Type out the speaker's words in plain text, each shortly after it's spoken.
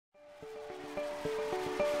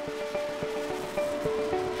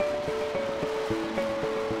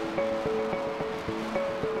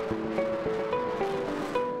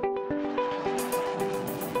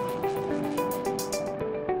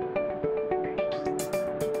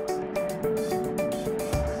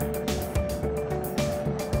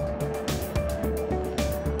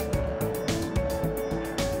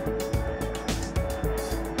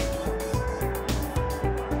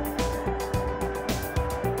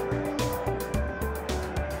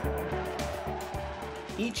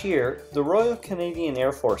Each year, the Royal Canadian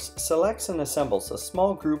Air Force selects and assembles a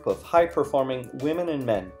small group of high-performing women and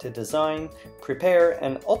men to design, prepare,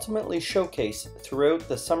 and ultimately showcase throughout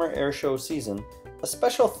the summer airshow season a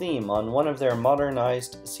special theme on one of their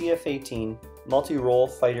modernized CF-18 multi-role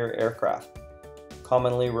fighter aircraft.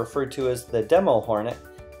 Commonly referred to as the Demo Hornet,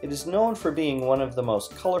 it is known for being one of the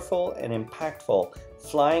most colorful and impactful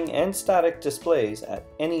flying and static displays at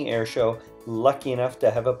any airshow lucky enough to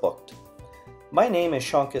have it booked. My name is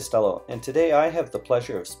Sean Costello, and today I have the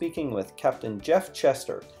pleasure of speaking with Captain Jeff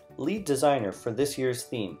Chester, lead designer for this year's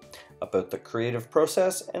theme, about the creative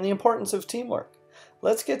process and the importance of teamwork.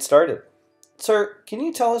 Let's get started. Sir, can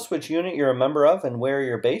you tell us which unit you're a member of and where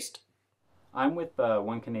you're based? I'm with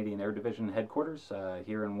 1 Canadian Air Division headquarters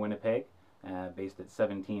here in Winnipeg, based at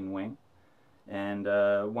 17 Wing. And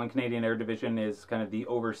 1 Canadian Air Division is kind of the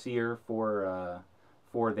overseer for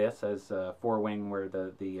this, as 4 Wing, where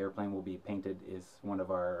the airplane will be painted, is one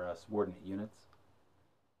of our subordinate units.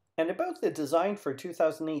 And about the design for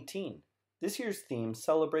 2018, this year's theme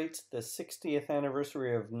celebrates the 60th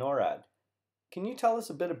anniversary of NORAD. Can you tell us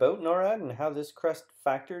a bit about NORAD and how this crest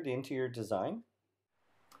factored into your design?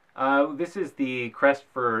 This is the crest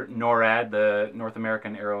for NORAD, the North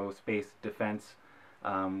American Aerospace Defense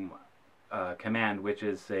Command, which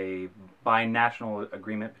is a binational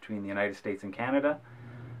agreement between the United States and Canada.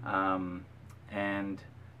 And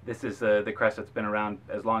this is the crest that's been around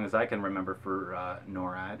as long as I can remember for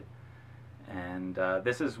NORAD. And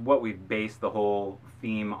this is what we've based the whole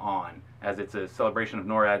theme on. As it's a celebration of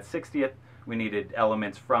NORAD's 60th, we needed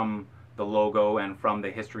elements from the logo and from the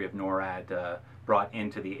history of NORAD brought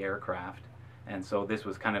into the aircraft. And so this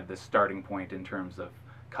was kind of the starting point in terms of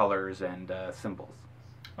colors and symbols.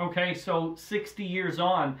 Okay, so 60 years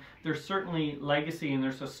on, there's certainly legacy and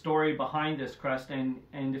there's a story behind this crest, and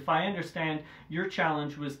if I understand, your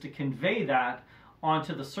challenge was to convey that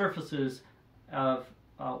onto the surfaces of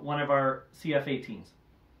one of our CF-18s.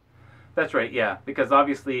 That's right, yeah, because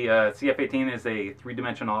obviously CF-18 is a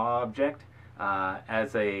three-dimensional object.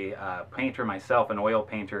 As a painter myself, an oil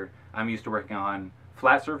painter, I'm used to working on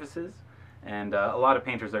flat surfaces, and a lot of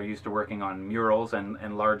painters are used to working on murals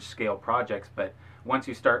and large-scale projects, but once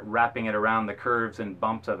you start wrapping it around the curves and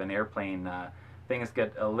bumps of an airplane, things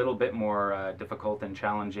get a little bit more difficult and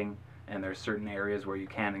challenging, and there's certain areas where you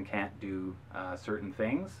can and can't do certain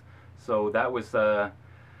things. So that was a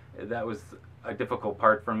difficult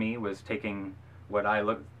part for me, was taking what I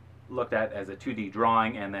looked at as a 2D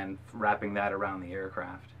drawing and then wrapping that around the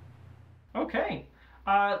aircraft. Okay,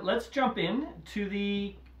 let's jump in to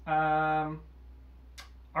the artwork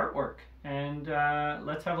and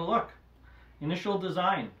let's have a look. Initial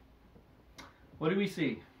design. What do we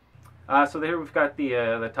see? So there we've got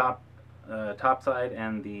the top side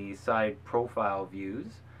and the side profile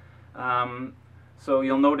views. So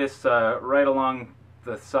you'll notice right along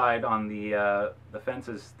the side on the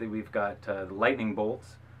fences that we've got lightning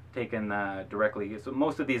bolts taken directly. So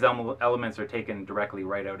most of these elements are taken directly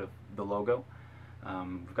right out of the logo.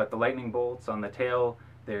 We've got the lightning bolts on the tail.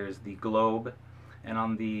 There's the globe, and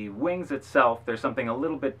on the wings itself, there's something a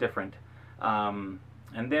little bit different. And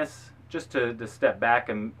this, just to step back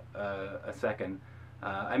a second,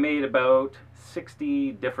 I made about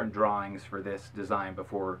 60 different drawings for this design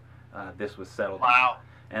before this was settled. Wow.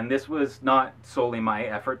 And this was not solely my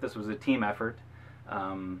effort, this was a team effort.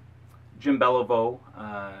 Jim Beliveau,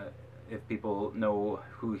 if people know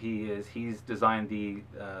who he is, he's designed the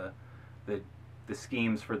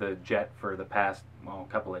schemes for the jet for the past, well,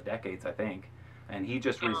 couple of decades, I think. And he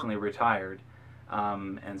just recently retired.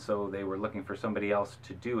 And so they were looking for somebody else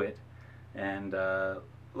to do it, and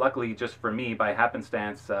luckily, just for me, by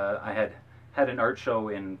happenstance, I had an art show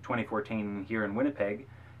in 2014 here in Winnipeg,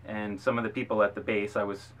 and some of the people at the base, I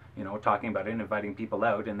was talking about it and inviting people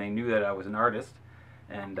out, and they knew that I was an artist,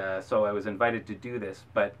 and so I was invited to do this.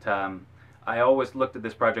 But I always looked at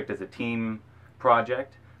this project as a team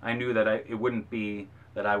project. I knew that it wouldn't be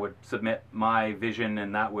that I would submit my vision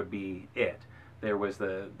and that would be it. There was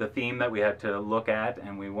the theme that we had to look at,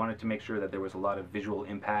 and we wanted to make sure that there was a lot of visual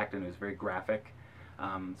impact and it was very graphic,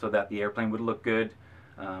 so that the airplane would look good.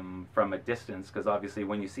 from a distance, because obviously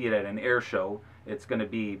when you see it at an air show, it's going to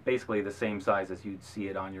be basically the same size as you'd see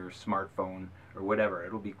it on your smartphone or whatever.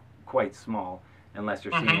 It'll be quite small unless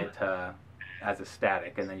you're seeing it as a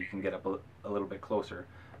static, and then you can get up a little bit closer.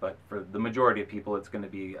 But for the majority of people, it's going to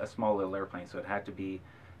be a small little airplane, so it had to be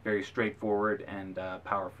very straightforward and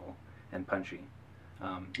powerful and punchy.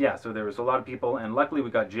 Yeah, so there was a lot of people, and luckily we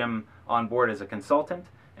got Jim on board as a consultant,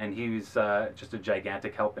 and he was just a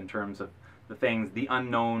gigantic help in terms of the things, the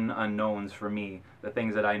unknown unknowns for me, the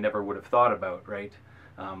things that I never would have thought about, right?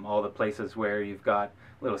 All the places where you've got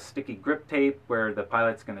little sticky grip tape where the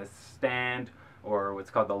pilot's going to stand, or what's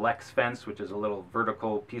called the Lex fence, which is a little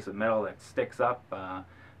vertical piece of metal that sticks up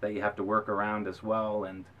that you have to work around as well,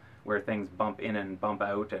 and where things bump in and bump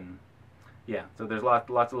out, and yeah, so there's lots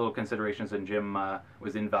of little considerations, and Jim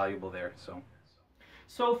was invaluable there.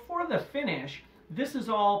 So for the finish, this is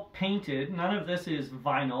all painted. None of this is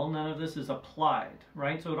vinyl. None of this is applied,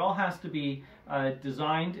 right? So it all has to be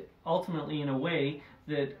designed ultimately in a way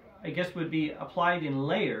that I guess would be applied in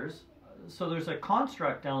layers. So there's a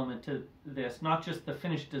construct element to this, not just the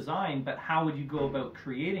finished design, but how would you go about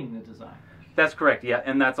creating the design? That's correct, yeah,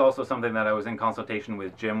 and that's also something that I was in consultation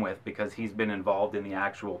with Jim with, because he's been involved in the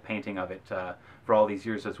actual painting of it for all these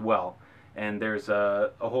years as well. And there's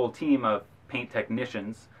a whole team of paint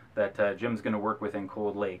technicians that Jim's going to work with in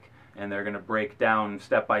Cold Lake, and they're going to break down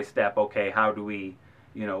step by step, okay, how do we,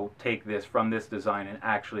 you know, take this from this design and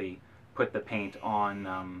actually put the paint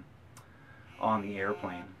on the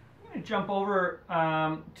airplane. I'm going to jump over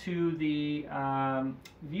to the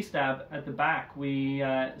V-stab at the back. We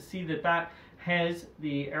see that has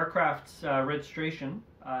the aircraft's registration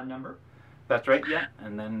number. That's right, yeah.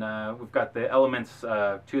 And then we've got the elements,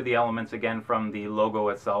 two of the elements again from the logo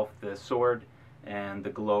itself, the sword and the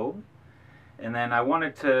globe. And then I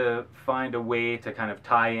wanted to find a way to kind of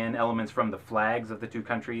tie in elements from the flags of the two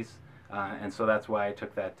countries. And so that's why I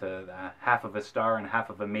took that half of a star and half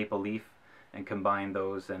of a maple leaf and combined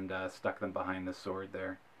those and stuck them behind the sword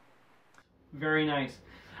there. Very nice.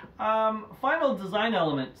 Final design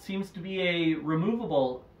element seems to be a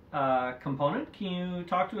removable component. Can you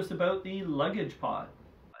talk to us about the luggage pod?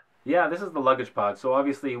 Yeah, this is the luggage pod. So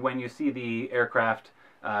obviously when you see the aircraft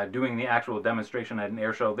doing the actual demonstration at an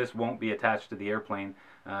air show, this won't be attached to the airplane.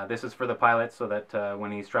 This is for the pilot so that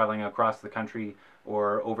when he's traveling across the country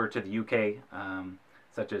or over to the UK,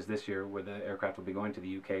 such as this year where the aircraft will be going to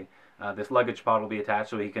the UK, this luggage pod will be attached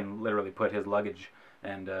so he can literally put his luggage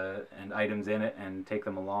and items in it and take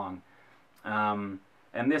them along. And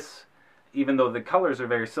this, even though the colors are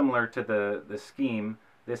very similar to the scheme,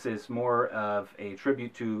 this is more of a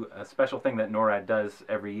tribute to a special thing that NORAD does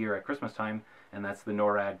every year at Christmas time, and that's the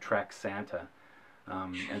NORAD Trek Santa.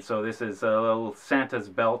 And so this is a little Santa's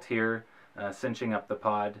belt here, cinching up the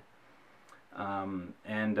pod. Yeah,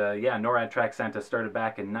 NORAD Trek Santa started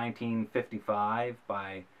back in 1955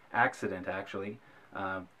 by accident, actually.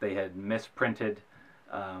 They had misprinted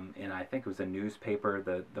in, I think it was a newspaper,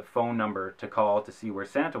 the phone number to call to see where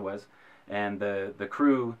Santa was, and the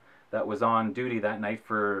crew that was on duty that night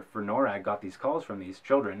for NORAD got these calls from these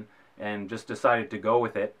children and just decided to go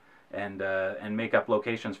with it and make up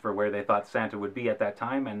locations for where they thought Santa would be at that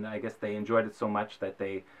time, and I guess they enjoyed it so much that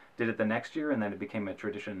they did it the next year, and then it became a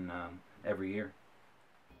tradition every year.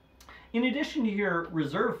 In addition to your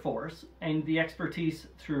reserve force and the expertise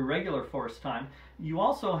through regular force time, you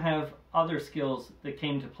also have other skills that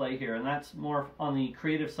came to play here, and that's more on the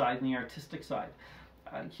creative side and the artistic side.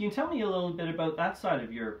 Can you tell me a little bit about that side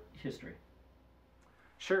of your history?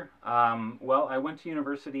 Sure. Well, I went to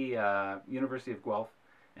University of Guelph,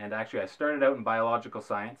 and actually I started out in biological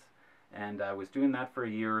science, and I was doing that for a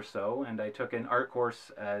year or so, and I took an art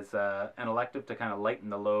course as an elective to kind of lighten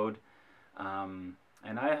the load.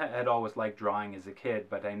 And I had always liked drawing as a kid,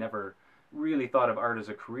 but I never really thought of art as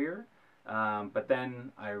a career. But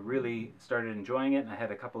then I really started enjoying it, and I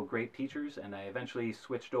had a couple of great teachers, and I eventually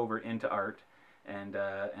switched over into art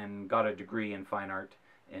and got a degree in fine art,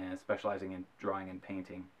 specializing in drawing and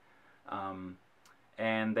painting.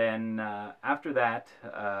 And then after that,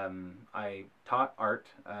 I taught art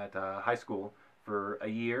at high school for a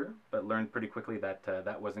year, but learned pretty quickly that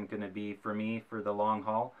that wasn't going to be for me for the long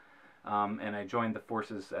haul. And I joined the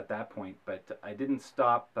forces at that point, but I didn't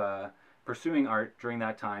stop pursuing art during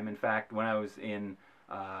that time. In fact, when I was in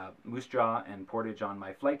Moose Jaw and Portage on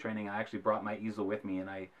my flight training, I actually brought my easel with me, and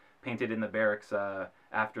I painted in the barracks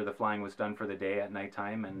after the flying was done for the day at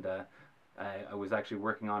nighttime, and I was actually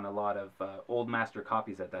working on a lot of old master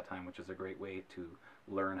copies at that time, which is a great way to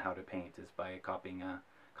learn how to paint, is by copying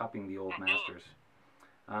the old masters.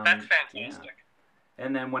 That's fantastic.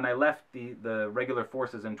 And then when I left the regular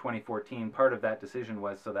forces in 2014, part of that decision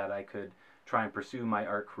was so that I could try and pursue my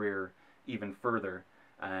art career even further.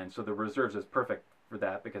 And so the reserves is perfect for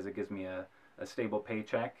that because it gives me a stable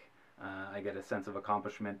paycheck. I get a sense of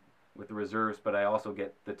accomplishment with the reserves, but I also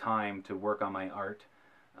get the time to work on my art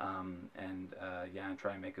and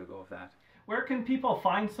try and make a go of that. Where can people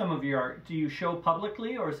find some of your art? Do you show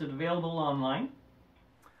publicly or is it available online?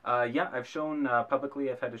 Yeah, I've shown publicly.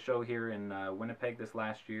 I've had a show here in Winnipeg this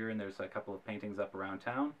last year, and there's a couple of paintings up around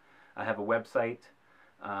town. I have a website,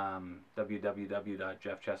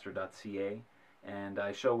 www.jeffchester.ca, and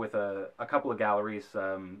I show with a couple of galleries,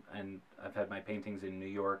 and I've had my paintings in New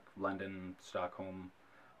York, London, Stockholm,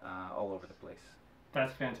 all over the place.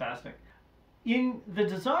 That's fantastic. In the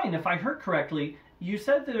design, if I heard correctly, you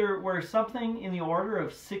said there were something in the order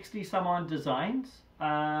of 60 some odd designs,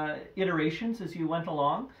 iterations as you went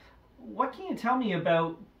along. What can you tell me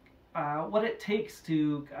about what it takes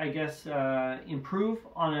to, I guess, improve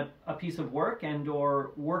on a piece of work and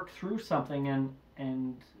or work through something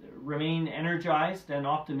and remain energized and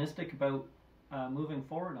optimistic about moving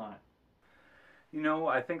forward on it? You know,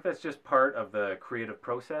 I think that's just part of the creative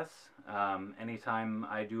process. Anytime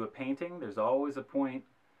I do a painting, there's always a point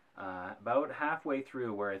about halfway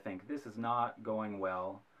through where I think this is not going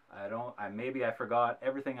well. Maybe I forgot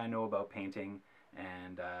everything I know about painting,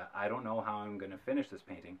 and I don't know how I'm going to finish this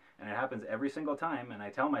painting. And it happens every single time, and I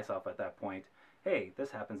tell myself at that point, hey,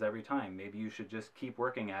 this happens every time. Maybe you should just keep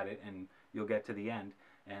working at it, and you'll get to the end.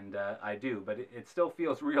 And I do, but it still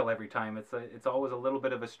feels real every time. It's always a little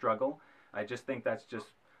bit of a struggle. I just think that's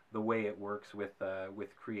just the way it works with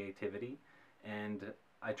creativity, and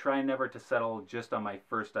I try never to settle just on my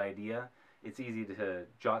first idea. It's easy to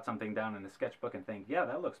jot something down in a sketchbook and think, yeah,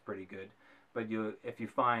 that looks pretty good. But if you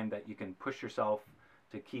find that you can push yourself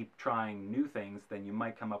to keep trying new things, then you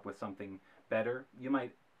might come up with something better. You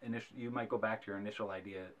might go back to your initial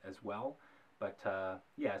idea as well. But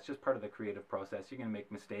yeah, it's just part of the creative process. You're going to make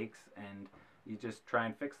mistakes, and you just try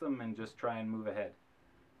and fix them and just try and move ahead.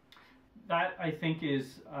 That, I think,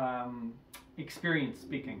 is experience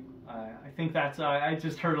speaking. I think that's, I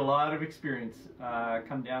just heard a lot of experience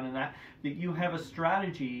come down in that you have a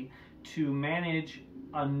strategy to manage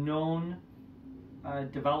a known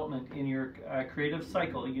development in your creative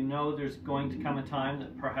cycle. You know there's going to come a time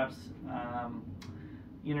that perhaps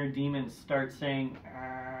inner demons start saying,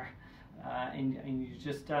 and you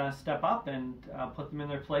just step up and put them in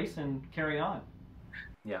their place and carry on.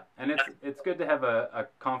 Yeah, and it's good to have a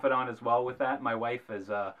confidant as well with that. My wife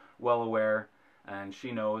is well aware, and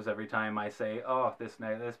she knows every time I say, oh, this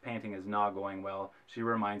painting is not going well, she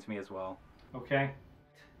reminds me as well. Okay.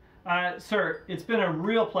 Sir, it's been a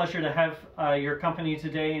real pleasure to have your company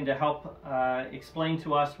today and to help explain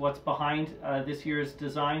to us what's behind this year's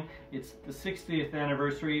design. It's the 60th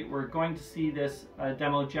anniversary. We're going to see this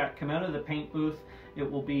demo jet come out of the paint booth. It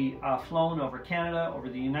will be flown over Canada, over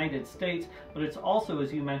the United States, but it's also,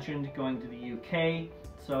 as you mentioned, going to the UK.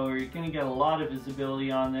 So you're going to get a lot of visibility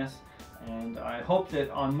on this, and I hope that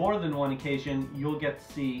on more than one occasion you'll get to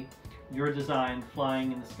see your design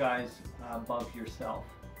flying in the skies above yourself.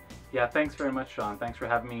 Yeah, thanks very much, Sean. Thanks for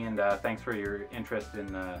having me, and thanks for your interest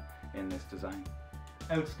in this design.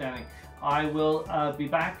 Outstanding. I will be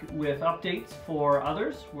back with updates for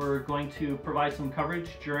others. We're going to provide some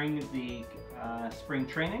coverage during the spring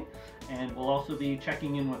training, and we'll also be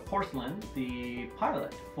checking in with Porcelain, the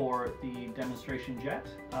pilot for the demonstration jet,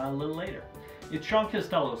 a little later. It's Sean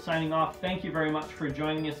Costello signing off. Thank you very much for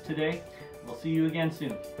joining us today. We'll see you again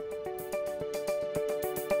soon.